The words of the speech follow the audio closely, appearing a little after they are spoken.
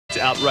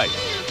outright.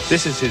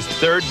 This is his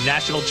third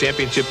national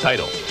championship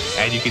title,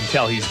 and you can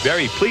tell he's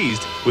very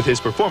pleased with his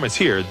performance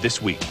here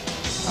this week.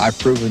 I've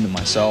proven to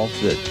myself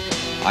that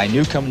I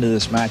knew coming to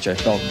this match I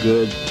felt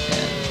good,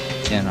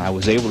 and I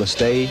was able to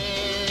stay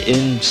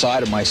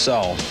inside of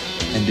myself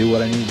and do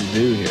what I needed to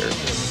do here.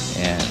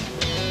 And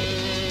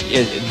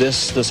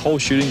this whole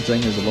shooting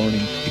thing is a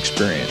learning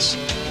experience.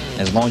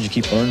 As long as you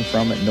keep learning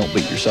from it and don't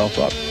beat yourself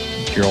up,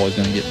 you're always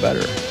going to get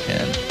better.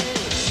 And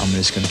I'm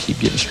just going to keep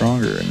getting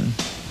stronger, and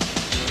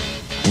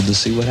we'll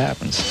just see what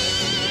happens.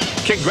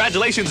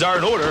 Congratulations are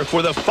in order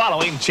for the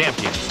following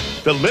champions.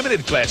 The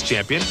limited class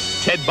champion,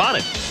 Ted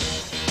Bonnet.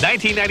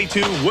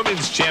 1992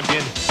 women's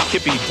champion,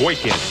 Kippy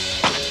Boykin.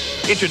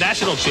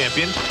 International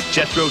champion,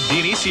 Jethro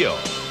Dionisio.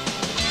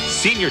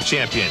 Senior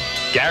champion,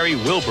 Gary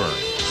Wilburn.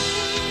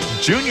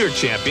 Junior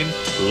champion,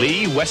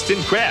 Lee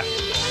Weston Kraft.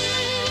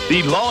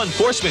 The law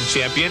enforcement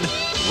champion,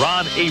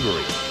 Ron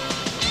Avery.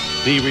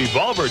 The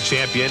revolver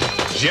champion,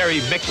 Jerry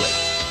Mickley.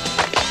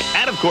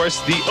 And of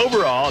course, the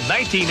overall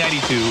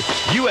 1992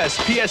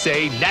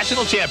 USPSA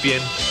national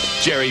champion,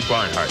 Jerry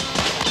Barnhart.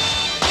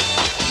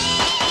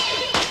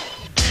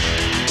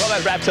 Well,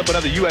 that wraps up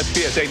another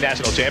USPSA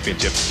national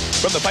championship.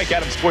 From the Pike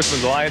Adams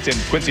Sportsman's Alliance in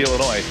Quincy,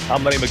 Illinois,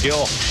 I'm Lenny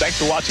McGill. Thanks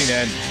for watching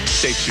and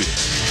safe shooting.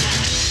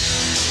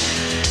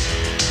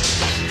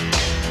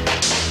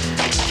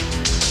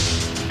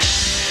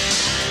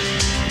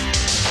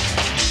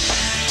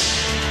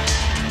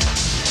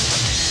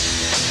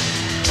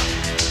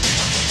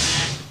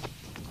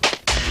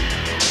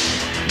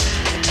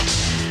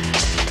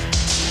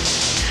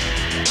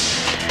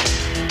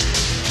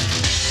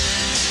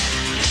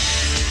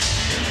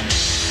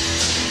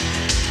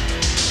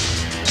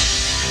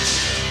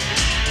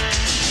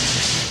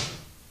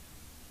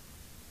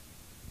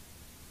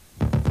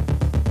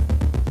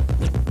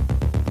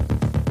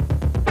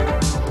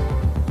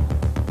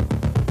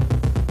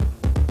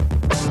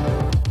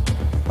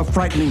 A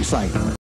frightening sight.